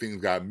and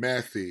things got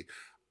messy,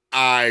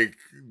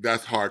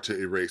 that's hard to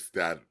erase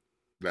that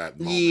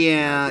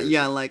moment.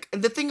 Yeah, like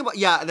the thing about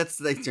that's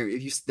the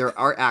thing. There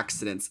are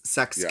accidents.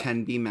 Sex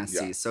can be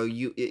messy, so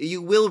you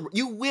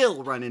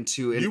will run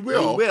into it. You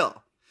will.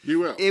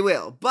 It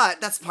will.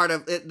 But that's part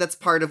of it. That's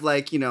part of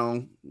like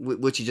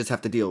what you just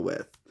have to deal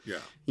with. Yeah.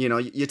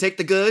 You take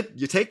the good,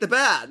 you take the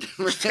bad.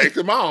 Take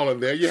them all,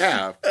 and there you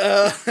have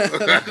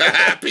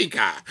pink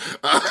eye.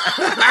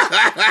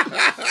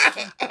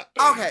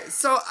 Okay,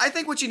 so I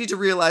think what you need to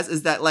realize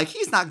is that like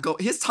his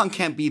tongue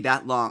can't be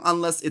that long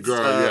unless it's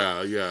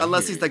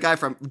unless he's the guy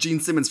from Gene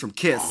Simmons from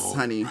Kiss,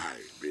 honey. Right,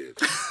 bitch.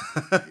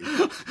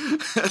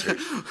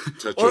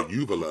 Touch your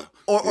uvula.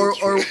 Or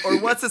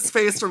what's his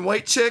face from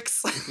White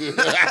Chicks?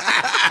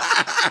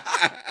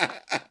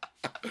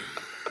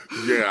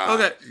 Yeah.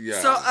 Okay.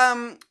 Yeah.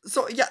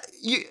 So yeah,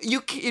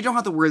 you don't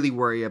have to really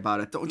worry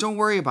about it. Don't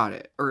worry about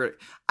it. Or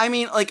I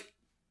mean, like,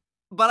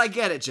 but I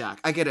get it, Jack.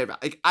 I get it.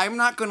 Like, I'm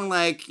not gonna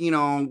like,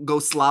 go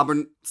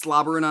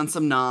slobbering on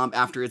some knob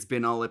after it's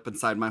been all up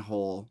inside my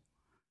hole.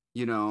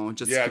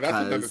 Just yeah, because.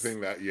 that's another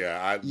thing that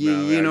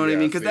You know what I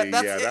mean? Because that's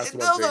that's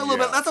one thing,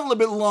 that's a little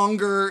bit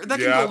longer. That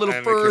can go a little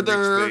and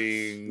further. It can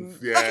reach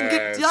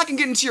things. That can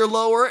get into your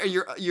lower and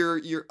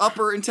your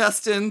upper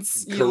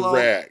intestines.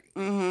 Correct.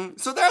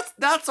 So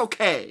that's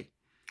okay.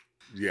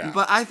 Yeah.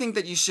 But I think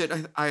that you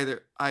should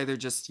either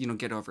just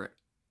get over it,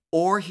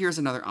 or here's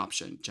another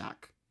option,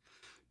 Jack.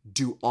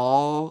 Do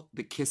all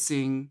the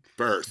kissing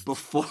first.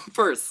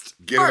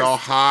 Get it all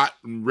hot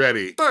and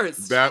ready.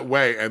 First. That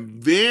way.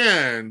 And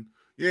then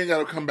you ain't got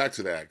to come back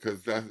to that because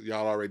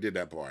y'all already did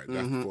that part.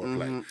 That's the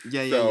foreplay.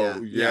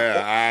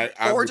 Yeah.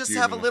 Or just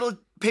have a little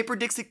paper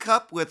Dixie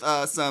cup with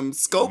some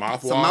scope,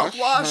 some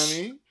mouthwash,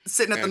 honey,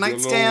 sitting at the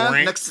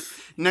nightstand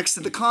next to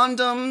the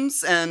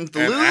condoms and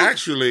the lube. And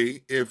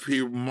actually, if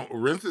he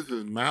rinses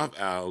his mouth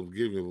out, I'll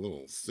give you a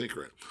little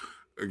secret.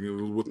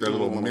 With that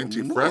little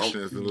minty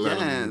freshness and let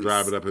him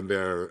drive it up in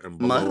there and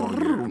blow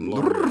on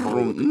your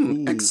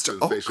whole extra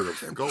sensation of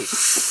scope.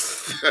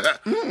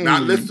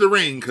 Not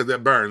Listerine because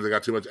it burns. It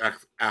got too much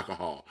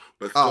alcohol.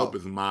 But scope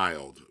is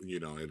mild. It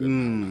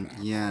doesn't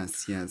have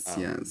Yes.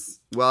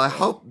 Well, I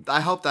hope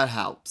that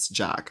helps,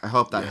 Jack. I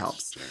hope that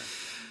helps. Jack.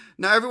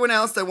 Now, everyone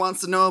else that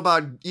wants to know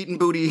about eating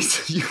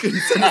booties, you can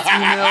send us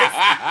emails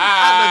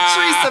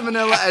at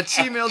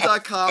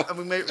latricevanilla@gmail.com, and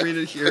we might read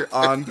it here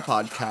on the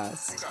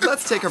podcast.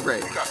 Let's take a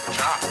break. You got the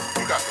chop.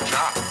 You got the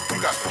chop.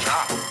 You got the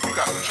chop. You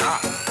got the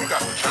chop. You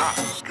got the chop.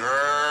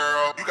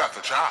 Girl, you got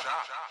the chop.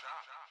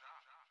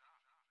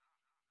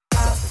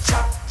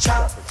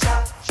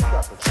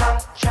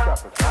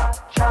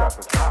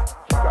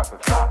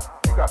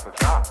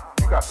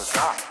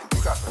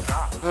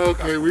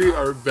 Okay, we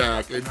are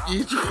back, and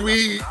each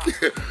week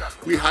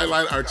we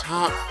highlight our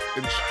tops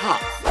and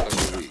chops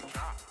of the week.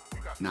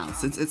 Now,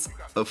 since it's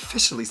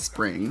officially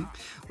spring,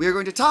 we are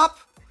going to top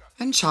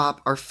and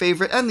chop our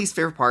favorite and least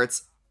favorite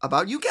parts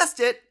about, you guessed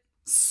it,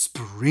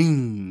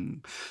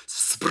 spring.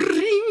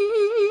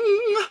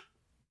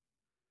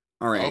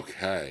 All right.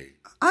 Okay.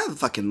 I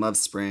fucking love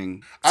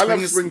spring. I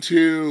love spring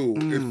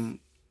too.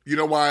 You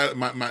know why?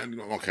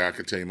 Okay, I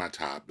can tell you my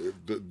top.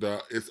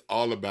 It's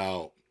all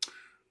about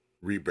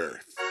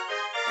rebirth.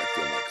 I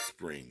feel like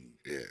spring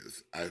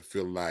is. I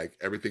feel like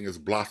everything is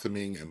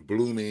blossoming and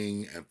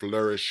blooming and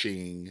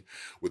flourishing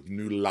with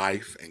new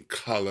life and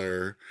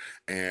color,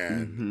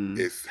 and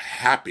it's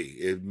happy.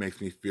 It makes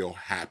me feel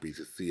happy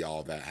to see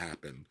all that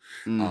happen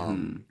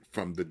from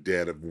the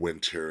dead of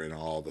winter and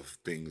all the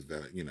things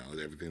that,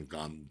 everything's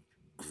gone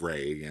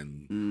gray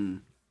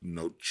and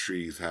no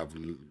trees have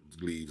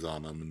leaves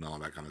on them and all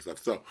that kind of stuff.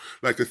 So,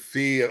 like, to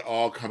see it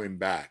all coming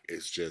back,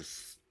 it's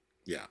just,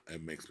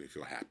 it makes me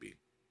feel happy.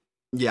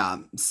 Yeah,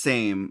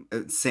 same.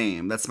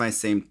 That's my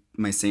same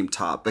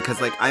top,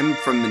 because like I'm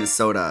from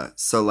Minnesota,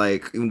 so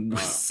like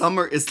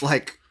summer is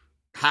like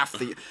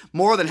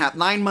more than half,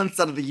 9 months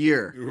out of the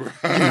year.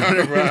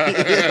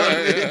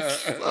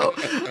 So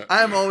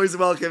I'm always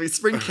welcoming.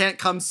 Spring can't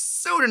come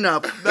soon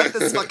enough. Let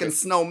this fucking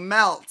snow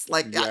melt.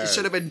 Like it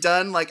should have been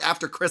done like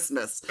after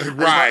Christmas.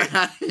 Right.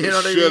 You know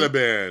what I mean? Should have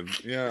been.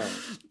 Yeah.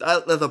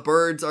 The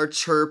birds are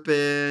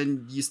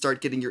chirping. You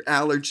start getting your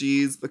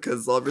allergies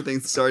because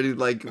everything's starting to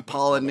like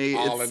pollinate.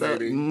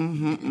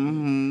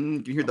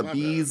 Pollinating. You hear the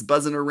bees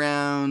buzzing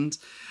around.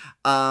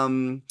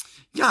 I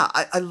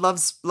love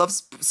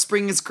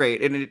spring is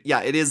great, and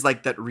it is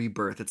like that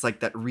rebirth. It's like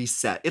that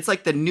reset. It's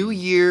like the new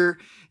year,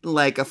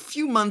 like a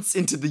few months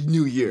into the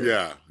new year.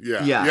 Yeah,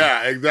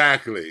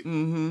 exactly.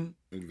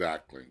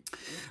 Exactly.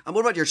 What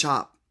about your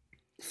chop?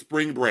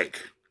 Spring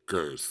break,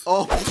 girls.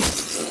 Oh.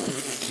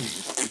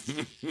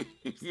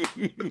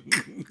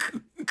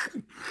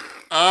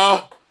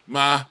 Oh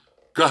my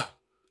God!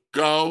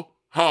 Go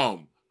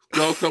home.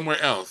 Go somewhere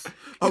else.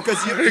 Oh,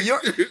 because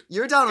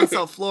you're down in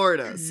South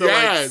Florida, so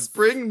like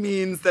spring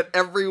means that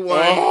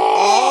everyone,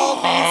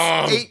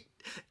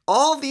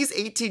 all these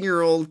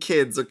 18-year-old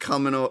kids are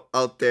coming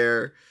out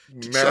there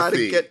to try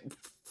to get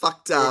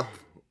fucked up,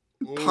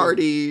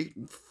 party,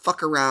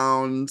 fuck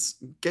around,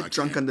 get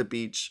drunk on the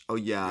beach. Oh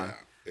yeah.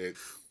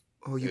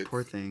 You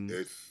poor thing.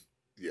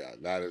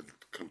 That is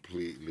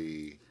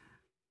completely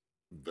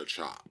the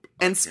chop.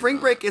 And spring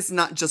break is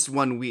not just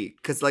 1 week,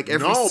 because like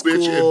every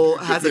school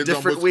has a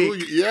different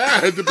week.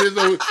 Yeah, it depends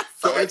on.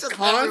 So it's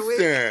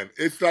constant.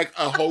 It's like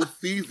a whole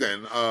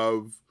season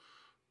of.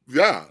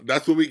 Yeah,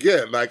 that's what we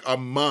get. Like a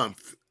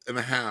month and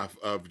a half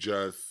of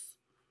just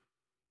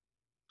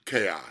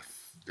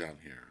chaos down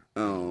here.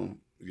 Oh,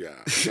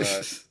 yeah.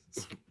 But,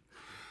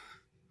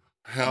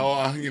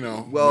 hell,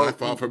 my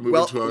fault for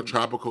moving to a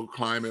tropical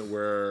climate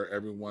where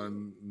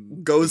everyone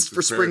goes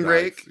for spring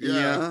break.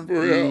 Yeah,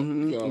 for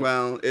real. So.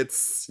 Well,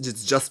 it's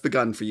just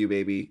begun for you,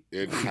 baby.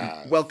 It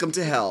has. Welcome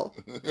to hell.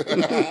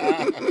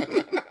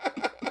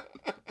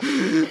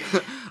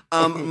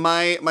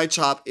 My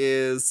chop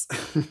is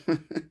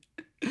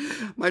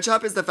My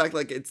chop is the fact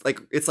it's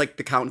like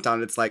the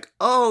countdown. It's like,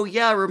 oh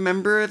yeah,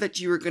 remember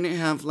that you were gonna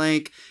have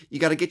you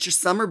gotta get your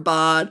summer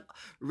bod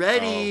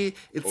ready.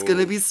 It's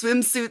gonna be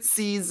swimsuit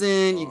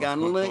season. You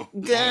gotta look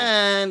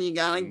good. You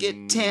gotta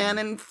get tan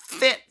and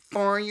fit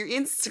for your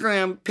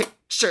Instagram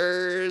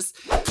pictures.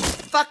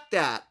 Fuck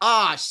that.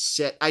 Ah,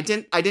 shit. I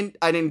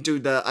didn't do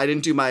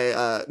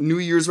my New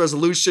Year's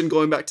resolution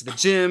going back to the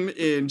gym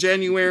in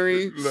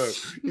January. Look,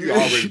 you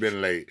always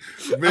been late.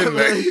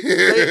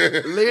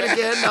 Late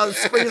again. Now the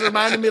spring's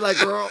reminding me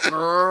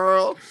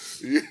girl.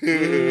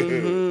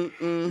 Yeah,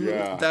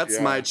 That's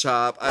my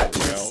chop.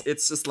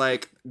 It's just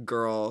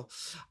girl.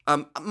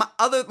 My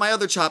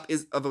other chop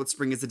is about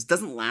spring is it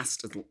doesn't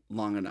last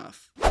long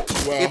enough.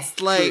 Well,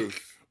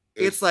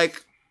 it's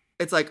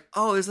like,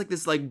 oh, there's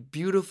this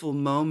beautiful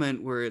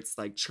moment where it's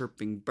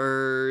chirping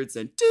birds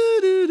and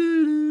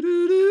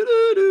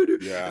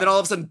yeah. and then all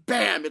of a sudden,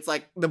 bam, it's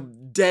the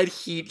dead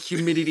heat,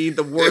 humidity,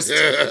 the worst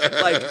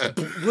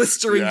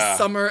blistering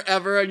summer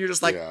ever, and you're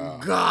just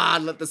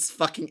God, let this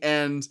fucking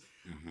end.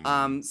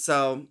 Mm-hmm.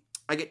 So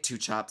I get 2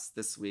 chops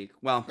this week.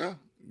 Well,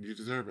 you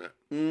deserve it.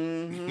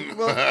 Mm-hmm.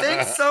 Well,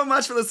 thanks so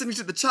much for listening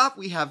to The Chop.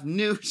 We have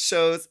new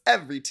shows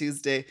every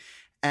Tuesday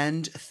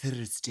and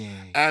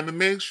Thursday. And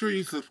make sure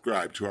you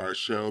subscribe to our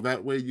show.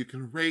 That way you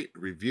can rate,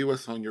 review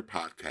us on your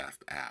podcast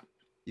app.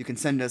 You can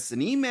send us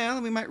an email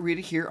and we might read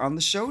it here on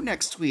the show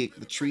next week.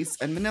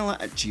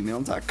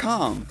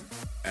 LatriceandManila@gmail.com.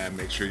 And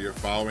make sure you're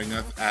following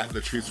us at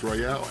Latrice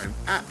Royale and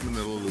at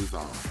Manila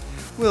Luzon.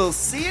 We'll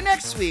see you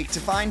next week to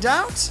find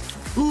out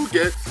who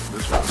gets the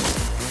chop.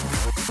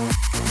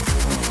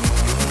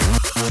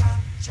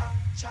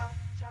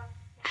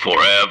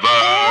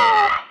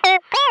 Forever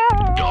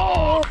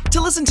Dog.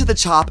 To listen to The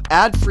Chop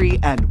ad-free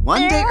and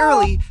 1 day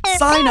early,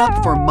 sign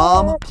up for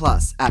Mom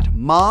Plus at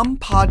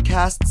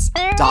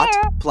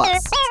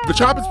mompodcasts.plus. The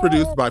Chop is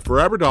produced by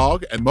Forever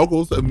Dog and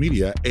Moguls of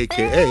Media,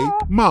 a.k.a.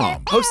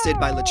 Mom. Hosted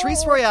by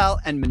Latrice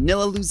Royale and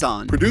Manila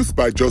Luzon. Produced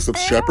by Joseph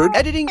Shepard.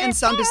 Editing and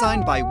sound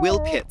design by Will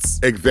Pitts.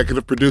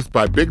 Executive produced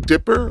by Big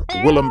Dipper,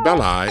 Willem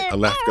Belli,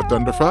 Alaska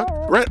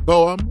Thunderfuck, Brett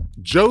Boehm,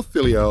 Joe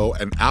Cilio,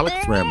 and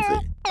Alex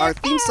Ramsey. Our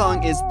theme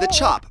song is The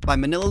Chop by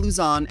Manila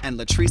Luzon and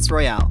Latrice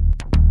Royale.